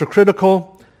is extra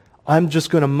critical, I'm just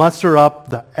going to muster up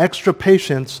the extra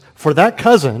patience for that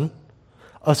cousin,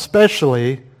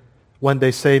 especially when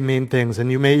they say mean things. And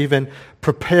you may even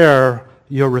prepare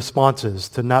your responses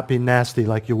to not be nasty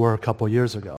like you were a couple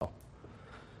years ago.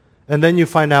 And then you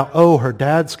find out, oh, her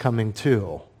dad's coming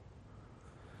too.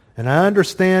 And I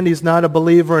understand he's not a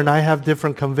believer and I have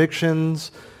different convictions,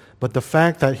 but the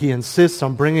fact that he insists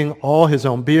on bringing all his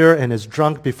own beer and is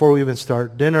drunk before we even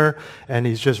start dinner, and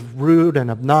he's just rude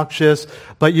and obnoxious.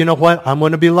 But you know what? I'm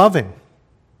going to be loving.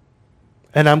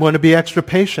 And I'm going to be extra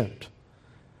patient.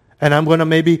 And I'm going to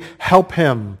maybe help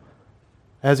him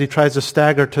as he tries to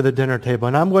stagger to the dinner table.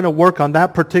 And I'm going to work on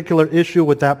that particular issue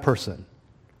with that person.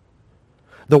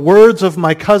 The words of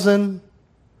my cousin,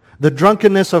 the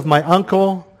drunkenness of my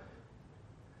uncle.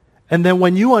 And then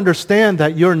when you understand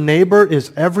that your neighbor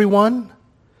is everyone,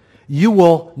 you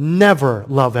will never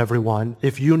love everyone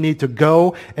if you need to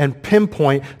go and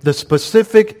pinpoint the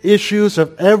specific issues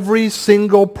of every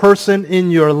single person in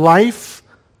your life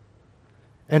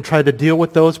and try to deal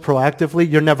with those proactively.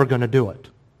 You're never going to do it.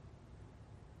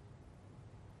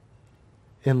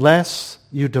 Unless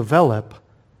you develop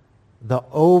the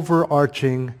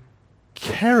overarching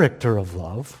character of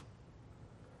love,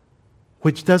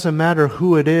 which doesn't matter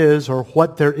who it is or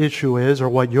what their issue is or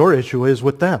what your issue is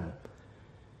with them.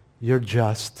 You're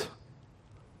just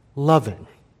loving.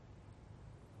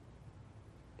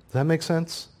 Does that make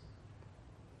sense?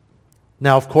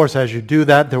 Now, of course, as you do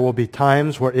that, there will be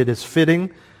times where it is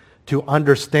fitting to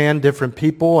understand different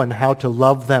people and how to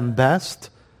love them best.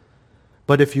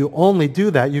 But if you only do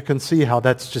that, you can see how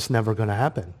that's just never going to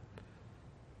happen.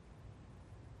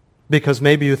 Because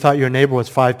maybe you thought your neighbor was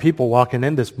 5 people walking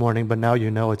in this morning, but now you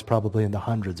know it's probably in the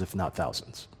hundreds, if not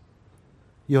thousands.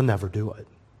 You'll never do it.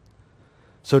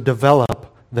 So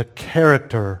develop the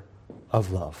character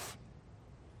of love.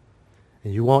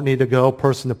 And you won't need to go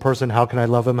person to person, how can I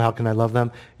love him, how can I love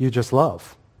them? You just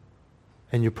love.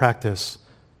 And you practice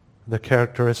the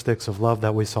characteristics of love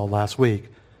that we saw last week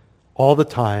all the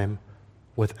time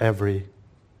with every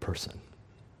person.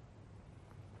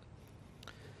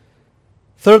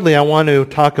 Thirdly, I want to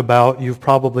talk about, you've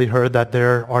probably heard that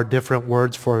there are different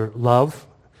words for love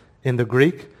in the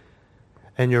Greek,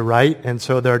 and you're right, and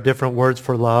so there are different words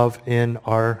for love in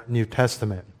our New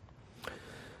Testament.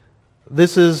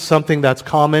 This is something that's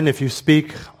common if you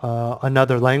speak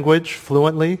another language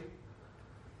fluently.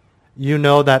 You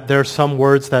know that there's some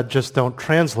words that just don't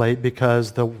translate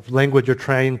because the language you're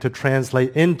trying to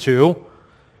translate into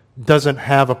doesn't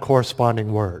have a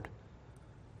corresponding word.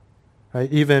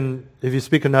 Right? Even if you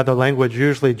speak another language,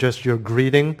 usually just your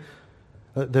greeting,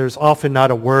 there's often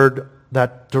not a word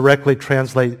that directly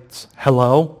translates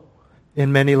hello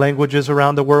in many languages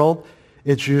around the world.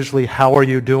 It's usually how are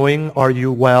you doing? Are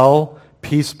you well?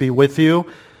 Peace be with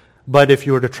you. But if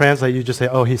you were to translate, you just say,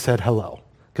 oh, he said hello,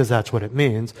 because that's what it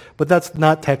means. But that's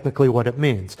not technically what it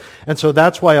means. And so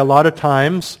that's why a lot of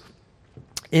times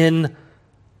in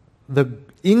the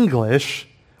English,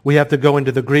 we have to go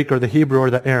into the Greek or the Hebrew or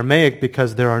the Aramaic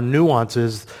because there are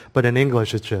nuances, but in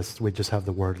English we just have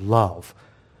the word love.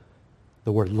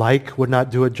 The word like would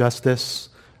not do it justice,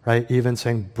 right? Even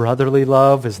saying brotherly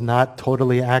love is not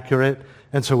totally accurate,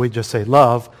 and so we just say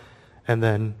love and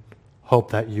then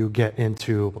hope that you get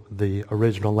into the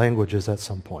original languages at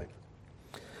some point.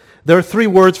 There are 3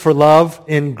 words for love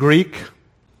in Greek.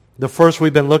 The first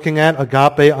we've been looking at,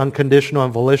 agape, unconditional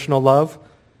and volitional love.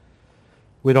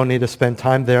 We don't need to spend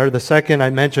time there. The second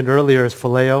I mentioned earlier is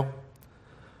phileo,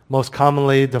 most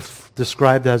commonly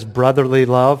described as brotherly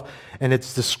love. And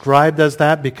it's described as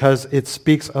that because it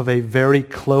speaks of a very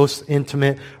close,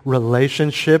 intimate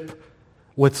relationship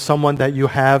with someone that you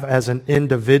have as an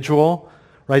individual,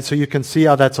 right? So you can see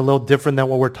how that's a little different than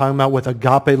what we're talking about with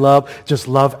agape love. Just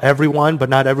love everyone, but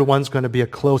not everyone's going to be a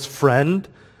close friend.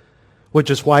 Which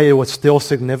is why it was still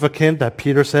significant that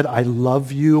Peter said, I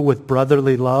love you with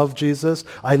brotherly love, Jesus.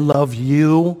 I love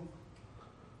you.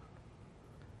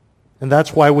 And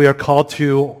that's why we are called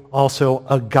to also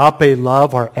agape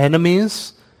love our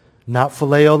enemies, not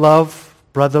phileo love,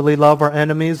 brotherly love our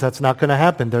enemies. That's not going to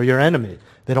happen. They're your enemy.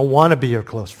 They don't want to be your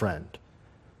close friend.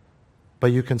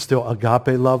 But you can still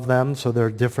agape love them, so there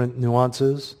are different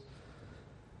nuances.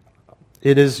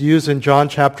 It is used in John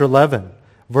chapter 11.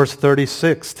 Verse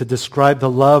 36, to describe the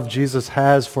love Jesus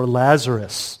has for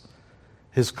Lazarus,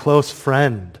 his close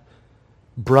friend,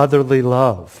 brotherly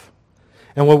love.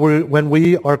 And when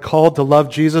we are called to love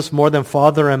Jesus more than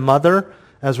father and mother,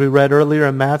 as we read earlier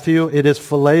in Matthew, it is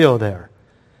phileo there.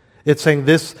 It's saying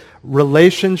this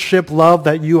relationship love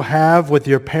that you have with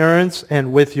your parents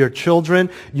and with your children,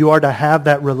 you are to have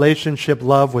that relationship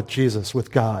love with Jesus,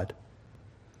 with God.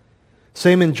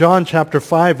 Same in John chapter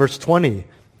 5, verse 20.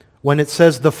 When it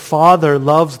says the Father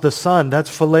loves the Son, that's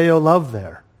phileo love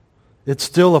there. It's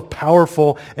still a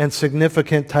powerful and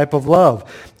significant type of love.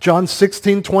 John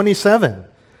 16:27,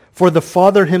 for the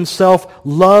Father himself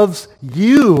loves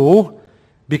you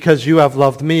because you have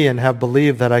loved me and have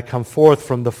believed that I come forth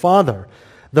from the Father.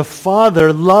 The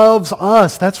Father loves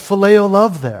us. That's phileo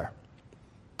love there.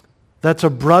 That's a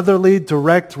brotherly,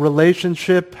 direct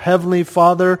relationship, Heavenly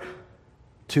Father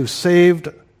to saved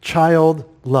child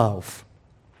love.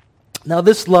 Now,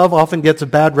 this love often gets a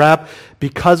bad rap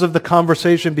because of the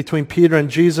conversation between Peter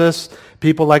and Jesus.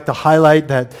 People like to highlight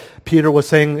that Peter was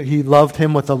saying he loved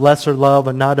him with a lesser love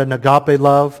and not an agape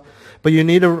love. But you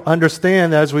need to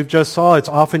understand, as we've just saw, it's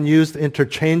often used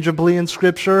interchangeably in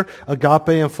Scripture. Agape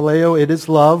and phileo, it is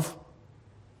love.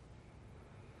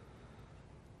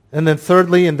 And then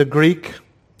thirdly, in the Greek,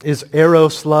 is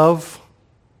eros love.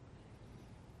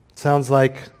 Sounds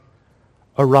like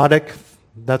erotic.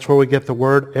 That's where we get the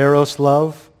word eros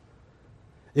love.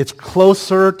 It's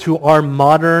closer to our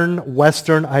modern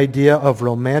Western idea of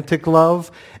romantic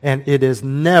love, and it is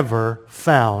never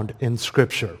found in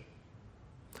Scripture.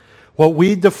 What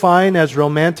we define as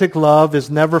romantic love is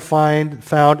never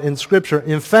found in Scripture.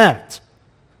 In fact,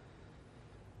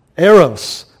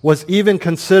 eros was even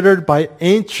considered by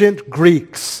ancient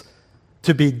Greeks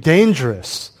to be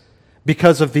dangerous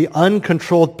because of the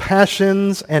uncontrolled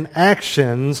passions and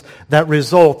actions that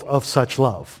result of such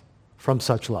love, from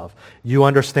such love. You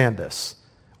understand this.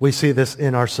 We see this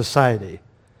in our society.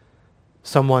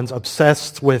 Someone's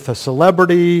obsessed with a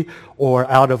celebrity or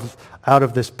out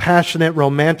of this passionate,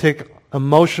 romantic,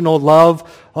 emotional love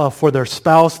for their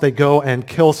spouse, they go and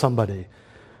kill somebody.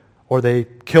 Or they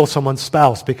kill someone's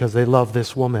spouse because they love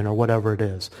this woman or whatever it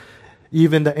is.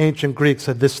 Even the ancient Greeks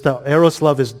said this eros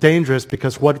love is dangerous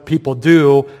because what people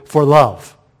do for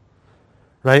love.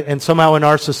 right? And somehow in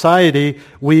our society,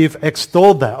 we've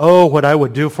extolled that. Oh, what I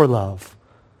would do for love.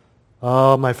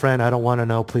 Oh, my friend, I don't want to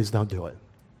know. Please don't do it.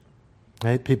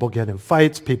 Right? People get in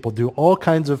fights. People do all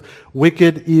kinds of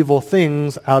wicked, evil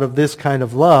things out of this kind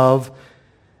of love.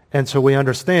 And so we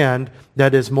understand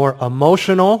that is more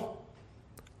emotional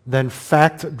than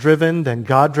fact-driven, than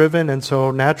God-driven. And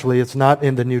so naturally, it's not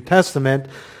in the New Testament.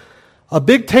 A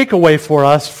big takeaway for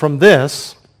us from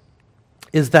this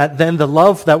is that then the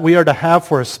love that we are to have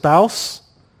for a spouse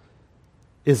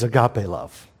is agape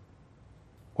love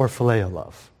or phileo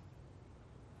love.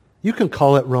 You can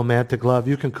call it romantic love.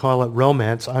 You can call it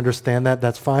romance. I understand that.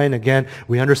 That's fine. Again,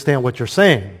 we understand what you're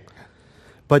saying.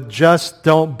 But just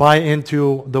don't buy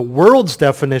into the world's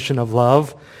definition of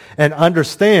love and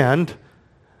understand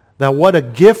that what a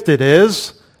gift it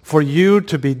is for you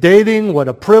to be dating, what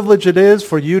a privilege it is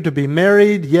for you to be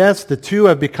married. Yes, the two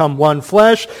have become one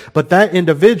flesh, but that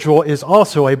individual is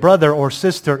also a brother or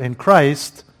sister in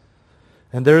Christ.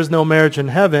 And there is no marriage in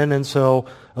heaven, and so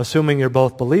assuming you're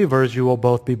both believers, you will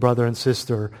both be brother and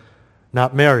sister,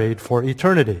 not married, for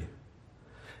eternity.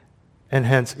 And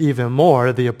hence, even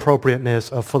more, the appropriateness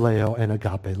of phileo and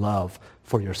agape love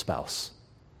for your spouse.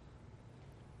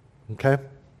 Okay?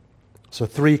 So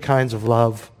 3 kinds of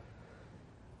love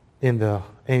in the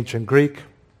ancient Greek,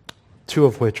 2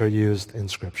 of which are used in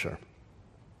Scripture.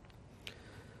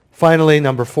 Finally,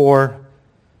 number 4,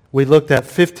 we looked at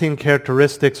 15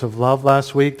 characteristics of love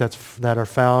last week that are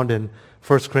found in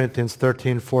 1 Corinthians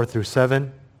 13, 4 through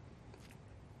 7.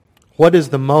 What is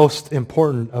the most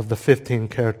important of the 15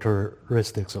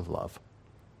 characteristics of love?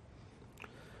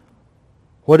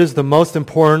 What is the most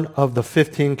important of the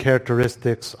 15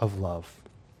 characteristics of love?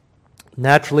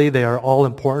 Naturally, they are all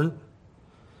important.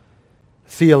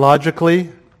 Theologically,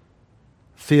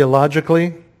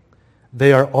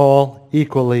 they are all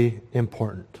equally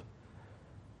important.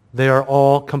 They are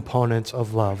all components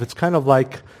of love. It's kind of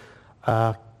like,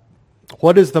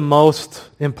 what is the most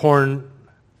important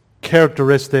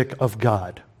characteristic of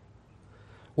God?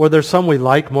 Well, there's some we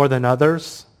like more than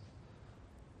others.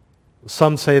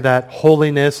 Some say that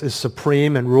holiness is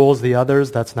supreme and rules the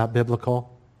others. That's not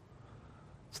biblical.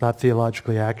 It's not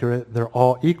theologically accurate. They're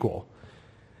all equal.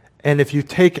 And if you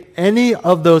take any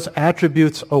of those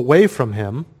attributes away from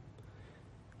him,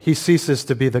 he ceases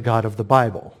to be the God of the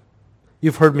Bible.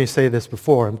 You've heard me say this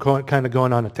before. I'm kind of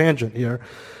going on a tangent here.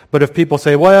 But if people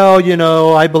say,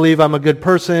 well, I believe I'm a good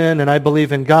person and I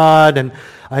believe in God and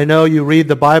I know you read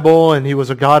the Bible and he was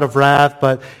a God of wrath,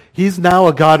 but he's now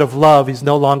a God of love. He's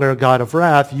no longer a God of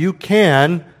wrath. You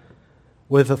can,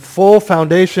 with a full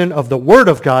foundation of the Word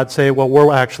of God, say, well,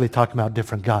 we're actually talking about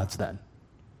different gods then.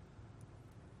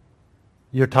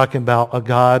 You're talking about a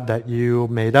God that you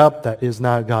made up that is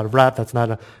not a God of wrath. That's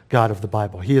not a God of the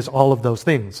Bible. He is all of those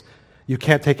things. You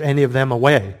can't take any of them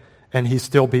away, and he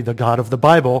still be the God of the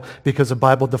Bible because the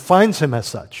Bible defines him as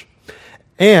such.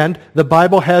 And the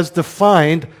Bible has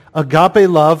defined agape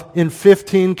love in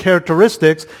 15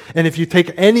 characteristics, and if you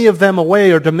take any of them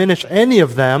away or diminish any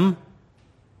of them,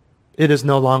 it is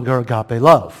no longer agape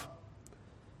love.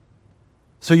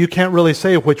 So you can't really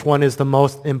say which one is the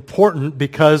most important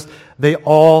because they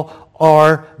all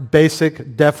are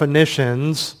basic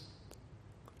definitions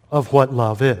of what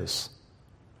love is.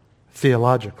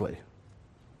 Theologically.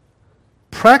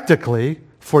 Practically,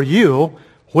 for you,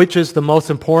 which is the most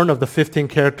important of the 15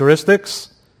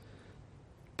 characteristics?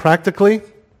 Practically,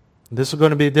 this is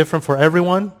going to be different for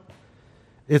everyone.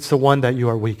 It's the one that you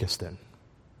are weakest in.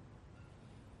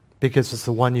 Because it's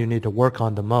the one you need to work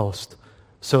on the most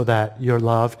so that your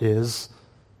love is,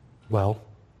 well,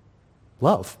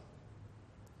 love.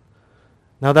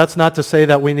 Now, that's not to say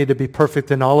that we need to be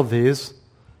perfect in all of these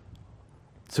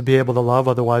to be able to love,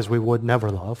 otherwise we would never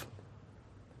love.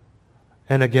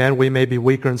 And again, we may be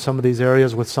weaker in some of these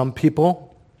areas with some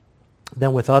people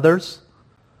than with others.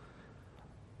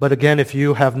 But again, if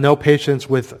you have no patience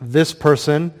with this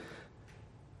person,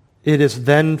 it is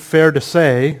then fair to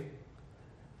say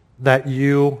that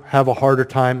you have a harder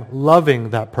time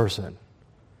loving that person.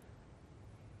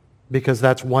 Because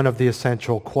that's one of the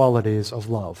essential qualities of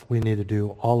love. We need to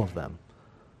do all of them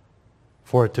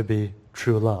for it to be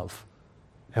true love.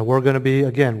 And we're going to be,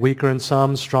 again, weaker in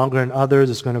some, stronger in others.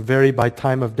 It's going to vary by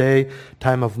time of day,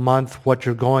 time of month, what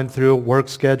you're going through, work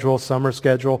schedule, summer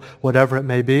schedule, whatever it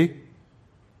may be.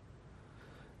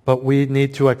 But we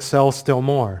need to excel still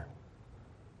more.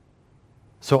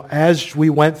 So as we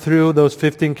went through those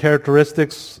 15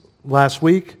 characteristics last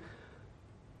week,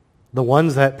 the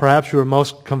ones that perhaps you were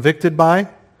most convicted by,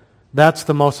 that's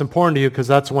the most important to you because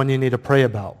that's the one you need to pray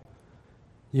about.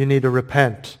 You need to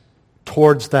repent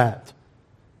towards that.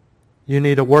 You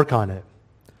need to work on it.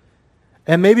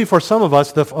 And maybe for some of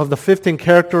us, of the 15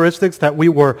 characteristics that we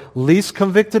were least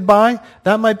convicted by,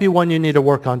 that might be one you need to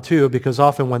work on too, because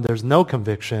often when there's no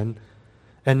conviction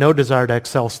and no desire to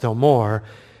excel still more,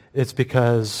 it's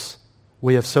because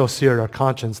we have so seared our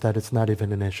conscience that it's not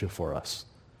even an issue for us.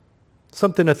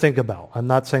 Something to think about. I'm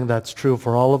not saying that's true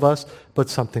for all of us, but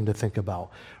something to think about.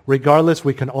 Regardless,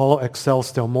 we can all excel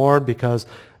still more because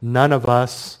none of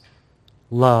us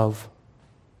love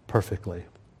perfectly.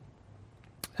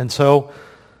 And so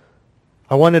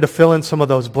I wanted to fill in some of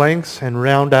those blanks and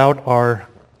round out our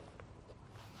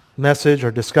message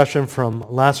or discussion from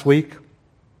last week.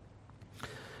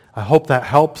 I hope that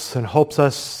helps and it helps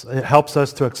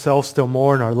us to excel still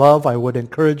more in our love. I would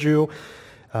encourage you,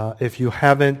 if you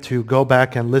haven't, to go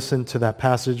back and listen to that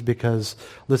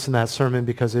listen to that sermon,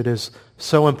 because it is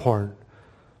so important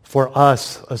for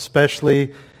us,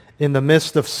 especially in the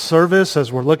midst of service,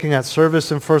 as we're looking at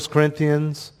service in 1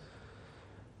 Corinthians.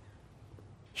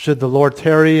 Should the Lord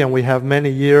tarry and we have many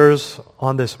years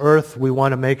on this earth, we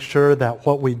want to make sure that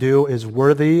what we do is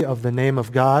worthy of the name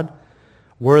of God,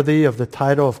 worthy of the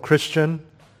title of Christian.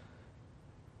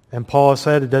 And Paul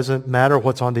said it doesn't matter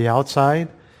what's on the outside.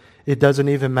 It doesn't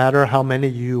even matter how many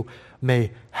you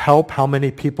may help, how many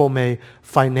people may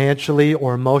financially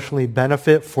or emotionally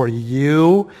benefit. For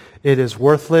you, it is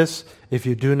worthless if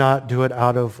you do not do it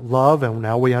out of love. And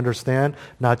now we understand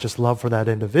not just love for that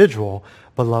individual,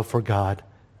 but love for God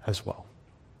as well.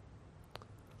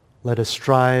 Let us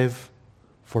strive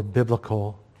for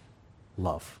biblical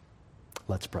love.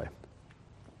 Let's pray.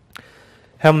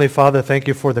 Heavenly Father, thank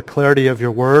you for the clarity of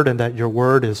your word, and that your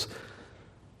word is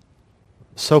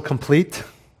so complete.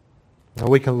 And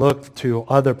we can look to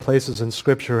other places in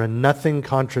Scripture and nothing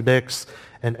contradicts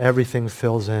and everything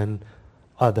fills in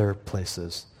other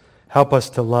places. Help us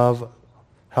to love.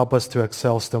 Help us to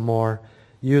excel still more.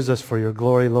 Use us for your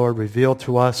glory, Lord. Reveal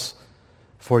to us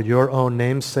for your own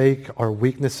name's sake our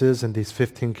weaknesses in these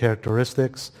 15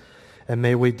 characteristics. And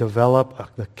may we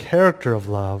develop the character of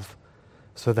love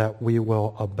so that we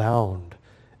will abound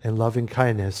in loving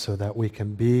kindness, so that we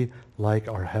can be like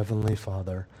our Heavenly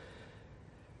Father.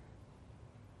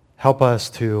 Help us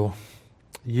to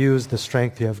use the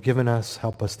strength you have given us.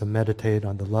 Help us to meditate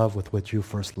on the love with which you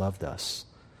first loved us.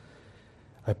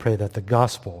 I pray that the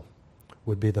gospel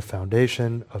would be the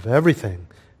foundation of everything,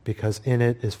 because in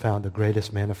it is found the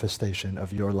greatest manifestation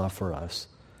of your love for us.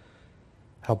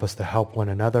 Help us to help one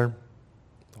another.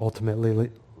 Ultimately,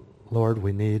 Lord,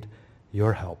 we need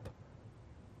your help.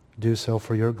 Do so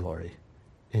for your glory.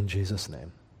 In Jesus'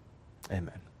 name,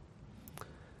 amen.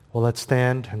 Well, let's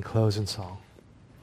stand and close in song.